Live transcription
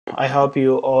I hope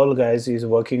you all guys is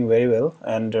working very well.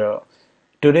 And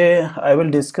today I will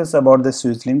discuss about the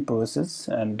Swizzling process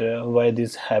and why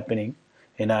this happening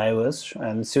in iOS.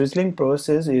 And Swizzling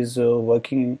process is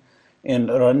working in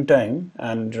runtime,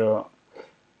 and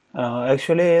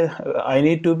actually I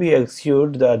need to be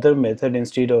execute the other method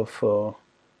instead of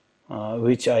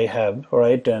which I have,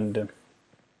 right? And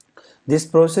this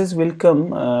process will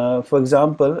come, for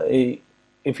example,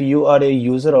 if you are a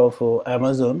user of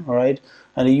Amazon, right,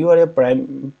 and you are a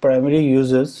primary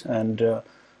users, and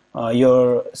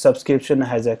your subscription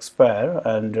has expired,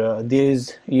 and there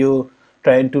is you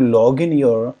trying to log in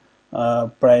your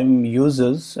Prime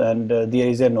users, and there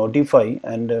is a notify,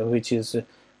 and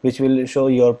which will show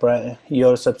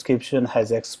your subscription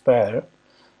has expired.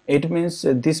 It means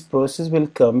this process will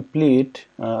complete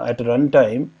at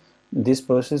runtime. This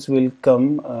process will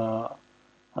come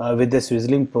with the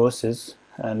Swizzling process,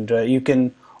 and you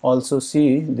can also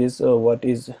see this what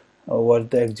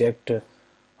the exact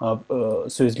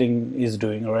Swizzling is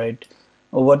doing, right?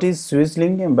 What is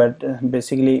Swizzling? But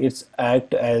basically, it's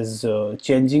act as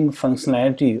changing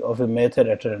functionality of a method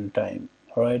at runtime.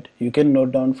 All right, you can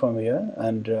note down from here.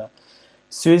 And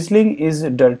Swizzling is a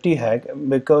dirty hack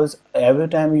because every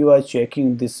time you are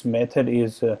checking this method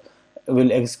is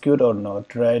will execute or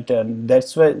not, right? And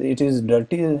that's why it is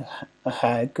dirty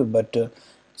hack. But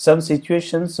some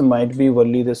situations might be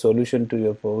only the solution to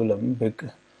your problem.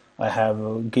 I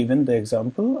have given the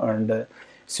example, and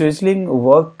Swizzling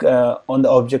work on the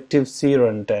Objective-C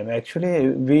runtime. Actually,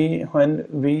 when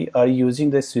we are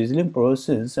using the Swizzling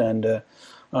process, and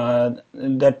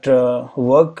that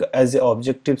work as the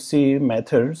Objective-C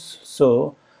methods,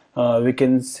 so we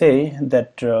can say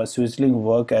that Swizzling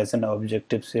work as an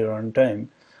Objective-C runtime.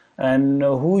 And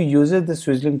who uses the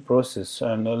Swizzling process?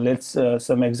 And let's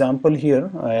some example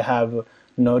here. I have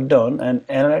note down an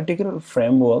analytical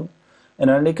framework.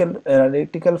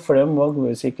 Analytical framework,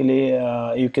 basically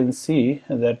you can see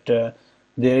that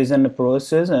there is a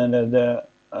process, and the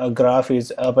graph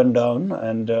is up and down,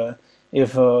 and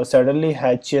if suddenly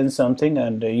had changed something,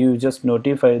 and you just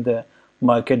notify the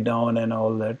market down and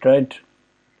all that, right?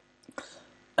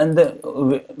 And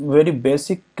the very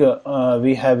basic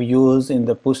we have used in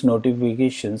the push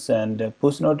notifications, and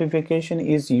push notification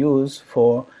is used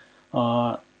for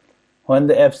when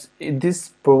this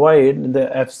provide the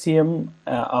FCM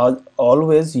are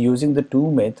always using the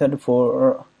two method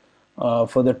for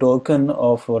the token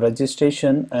of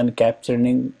registration and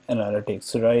capturing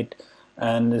analytics, right?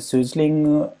 And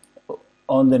Swizzling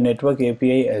on the network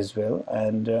API as well,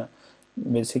 and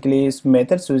basically it's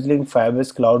method Swizzling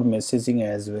Firebase cloud messaging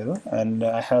as well. And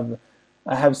I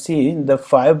have seen the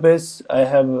Firebase.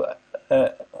 Uh,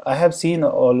 I have seen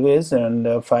always, and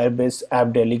Firebase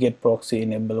app delegate proxy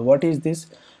enable. What is this?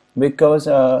 Because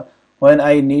when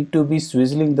I need to be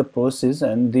Swizzling the process,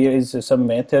 and there is some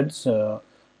methods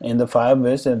in the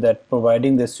Firebase that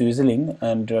providing the Swizzling,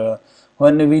 and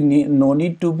when we no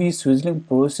need to be Swizzling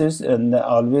process, and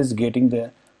always getting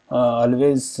the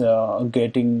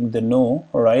no,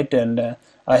 right? And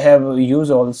I have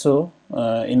used also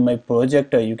in my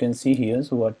project. You can see here,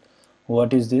 so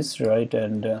what is this, right?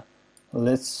 And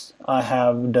I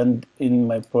have done in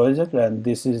my project, and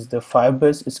this is the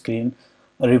Firebase screen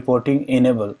reporting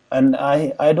enable, and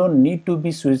I don't need to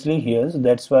be Swizzling here, so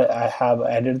that's why I have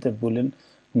added the boolean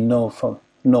no for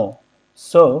no.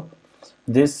 So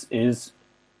this is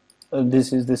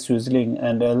the Swizzling,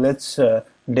 and let's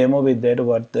demo with that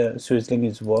what the Swizzling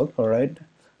is work, all right,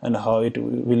 and how it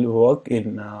will work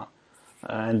in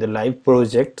the live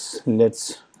projects.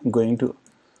 Let's going to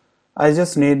I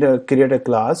just need to create a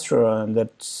class.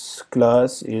 That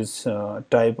class is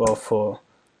type of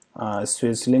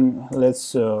Swizzling.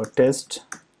 Let's test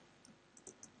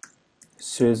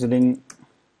Swizzling,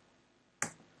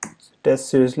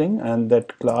 and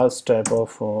that class type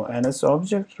of NS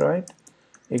object, right?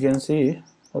 You can see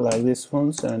like this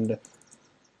ones, and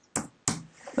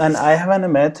I have a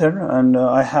method, and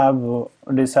I have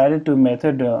decided to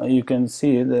method. You can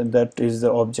see that is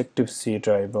the Objective-C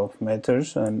type of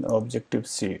methods, and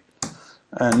Objective-C,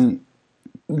 and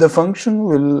the function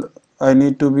will I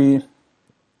need to be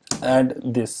add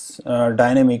this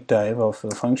dynamic type of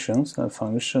functions.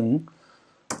 Function.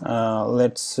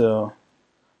 Let's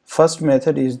first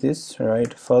method is this,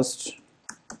 right? First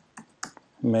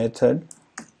method,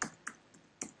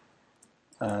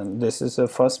 and this is a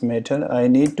first method. I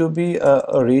need to be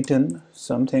written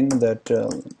something that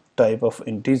type of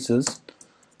integers,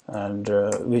 and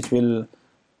which will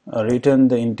return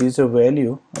the integer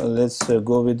value. Let's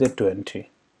go with the 20.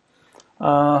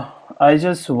 I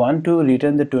just want to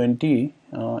return the 20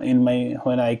 in my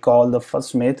when I call the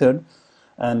first method,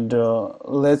 and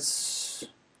let's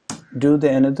do the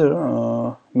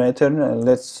another method.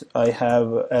 Let's I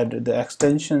have added the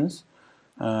extensions,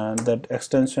 that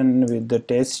extension with the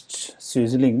test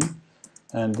Swizzling,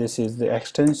 and this is the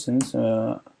extensions,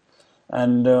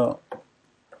 and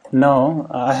now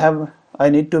I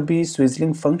need to be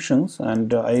Swizzling functions,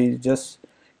 and I just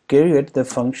create the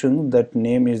function that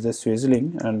name is the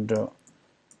Swizzling, and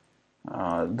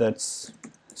that's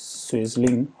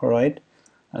Swizzling, right?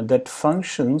 And that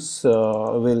functions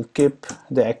will keep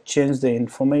the exchange the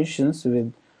informations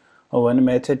with one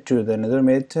method to the another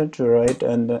method, right?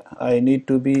 And I need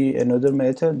to be another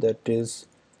method that is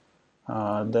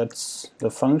that's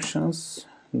the functions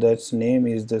that's name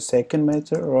is the second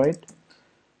method, right?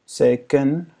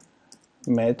 Second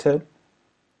method,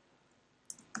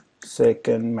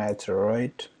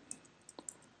 right?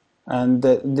 And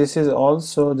this is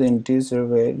also the integer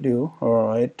value,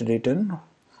 right, written.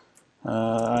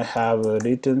 I have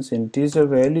written integer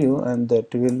value, and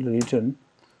that will return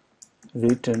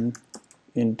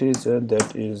integer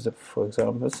that is, for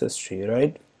example, history,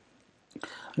 right?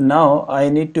 Now I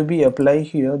need to be apply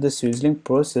here the Swizzling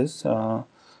process.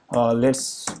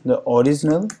 Let's the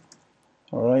original,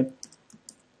 all right,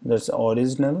 that's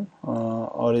original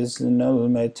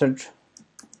method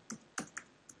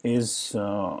is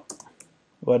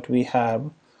what we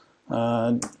have.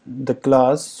 The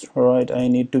class, right, I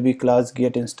need to be class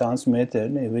get instance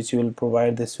method, which will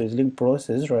provide the Swizzling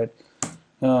process, right?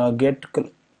 Get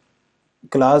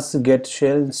class get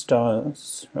shell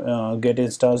instance get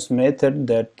instance method,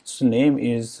 that's name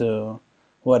is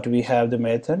what we have the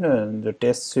method, the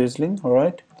test Swizzling, all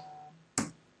right?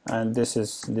 And this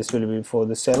will be for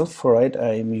the self, right?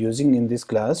 I am using in this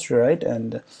class, right?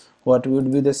 And what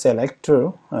would be the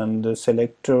selector, and the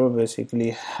selector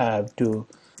basically have to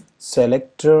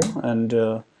selector,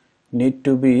 and need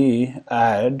to be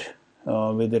add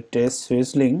with the test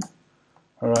Swizzling,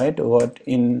 right? What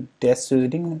in test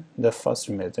Swizzling, the first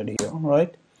method here,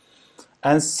 right?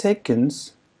 And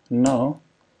seconds, now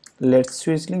let's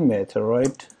Swizzling method,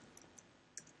 right?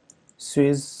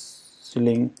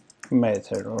 Swizzling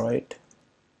method, right?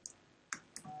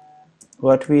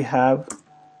 What we have,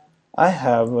 I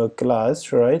have a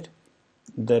class, right,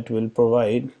 that will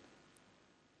provide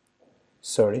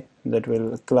that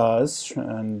will class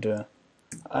and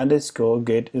underscore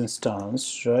get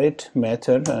instance, right,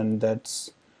 method, and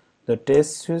that's the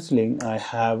test Swizzling. I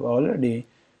have already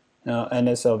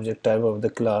NS object type of the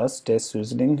class test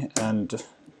Swizzling and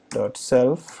dot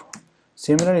self,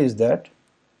 similar is that.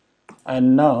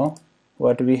 And now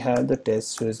what we have the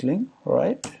test Swizzling,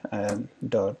 right, and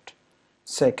dot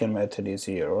second method is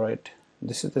here, right?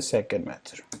 This is the second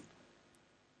method.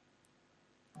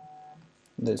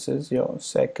 This is your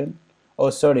second.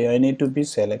 Oh, sorry, I need to be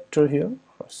selector here,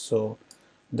 so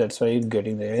that's why you're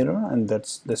getting the error, and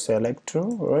that's the selector,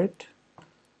 right?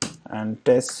 And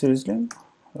test Swizzling,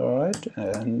 right?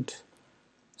 And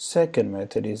second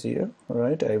method is here,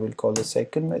 right? I will call the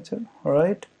second method,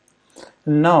 right?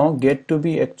 Now get to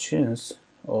be exchanged.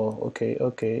 Oh,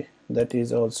 okay, that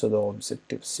is also the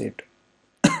objective set.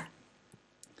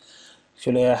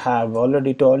 Actually, I have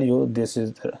already told you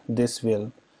this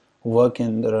will work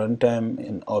in the runtime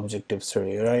in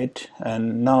Objective-C, right?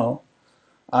 And now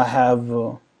I have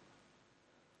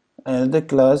another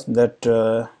class that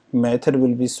method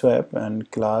will be swap, and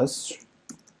class,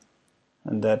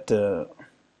 and that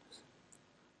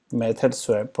method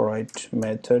swap, right?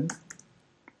 Method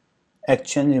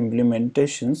exchange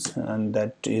implementations, and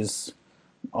that is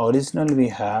original we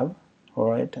have,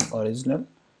 right? Original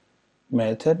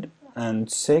method,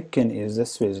 and second is the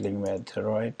Swizzling method,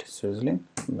 right? Swizzling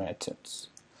methods.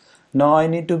 Now I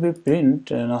need to be print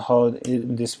how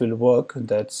this will work.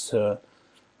 That's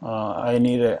I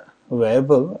need a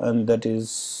variable, and that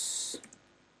is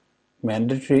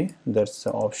mandatory, that's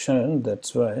optional,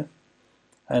 that's why.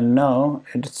 And now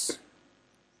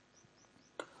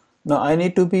I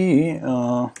need to be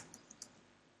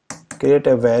create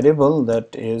a variable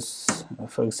that is,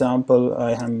 for example,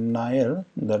 I am nil,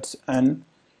 that's n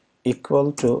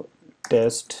equal to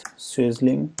test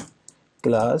Swizzling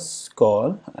class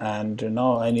call, and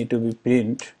now I need to be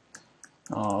print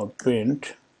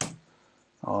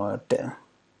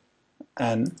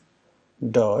n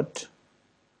dot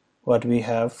what we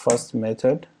have first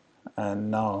method, and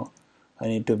now I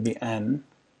need to be n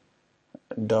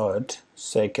dot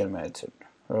second method,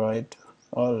 right?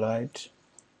 All right,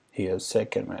 here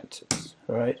second method,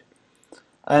 right?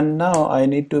 And now I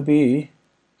need to be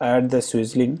add the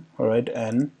Swizzling, right?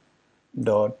 N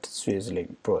dot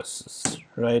Swizzling process,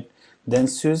 right? Then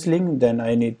Swizzling, then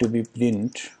I need to be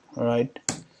print, right?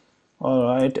 All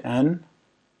right, and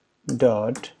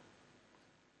dot,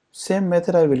 same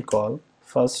method I will call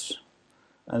first,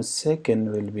 and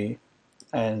second will be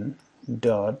n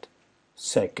dot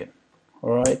second.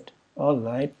 All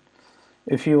right.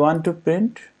 If you want to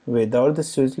print without the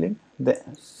swizzling, the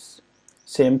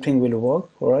same thing will work.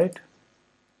 All right,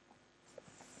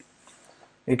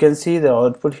 you can see the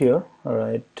output here. All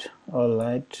right.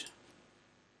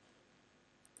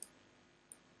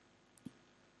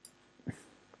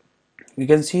 You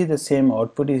can see the same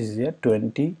output is here,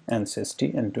 20 and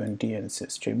 60 and 20 and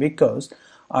 60, because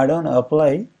I didn't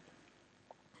apply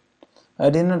the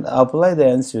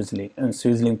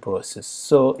unswizzling process.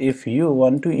 So if you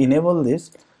want to enable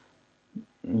this,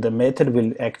 the method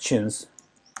will actions,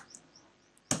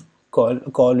 call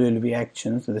will be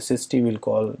actions, the 60 will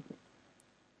call.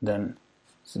 Then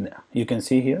so you can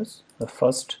see here the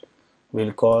first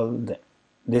will call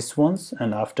this ones,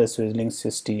 and after swizzling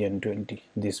 60 and 20,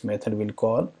 this method will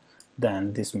call,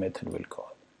 then this method will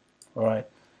call. All right,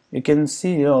 you can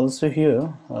see also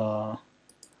here,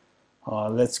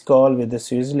 let's call with the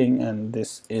swizzling, and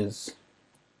this is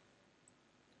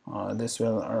this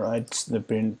will write the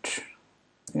print.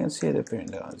 You can see the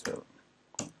print as well,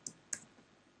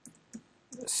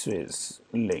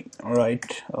 swizzling.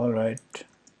 All right.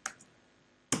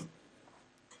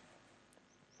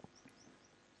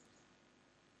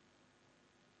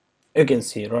 You can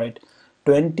see, right,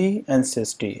 20 and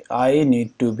 60 I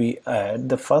need to be at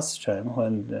the first time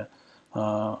when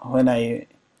I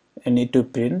need to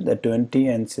print the 20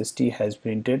 and 60 has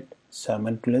printed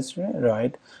simultaneously,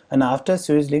 right? And after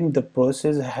swizzling, the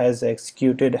process has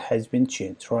executed, has been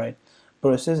changed, right?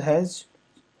 Process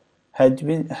has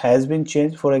been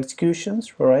changed for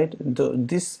executions, right?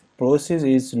 This process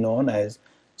is known as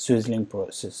swizzling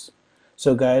process.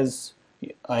 So guys,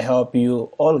 I hope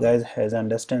you all guys has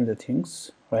understand the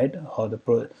things, right? How the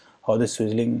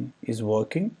swizzling is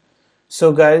working.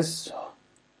 So guys,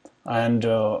 and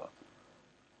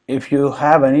if you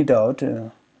have any doubt,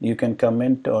 you can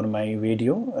comment on my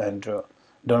video, and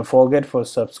don't forget for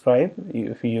subscribe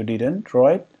if you didn't,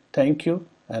 right? Thank you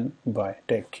and bye.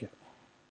 Take care.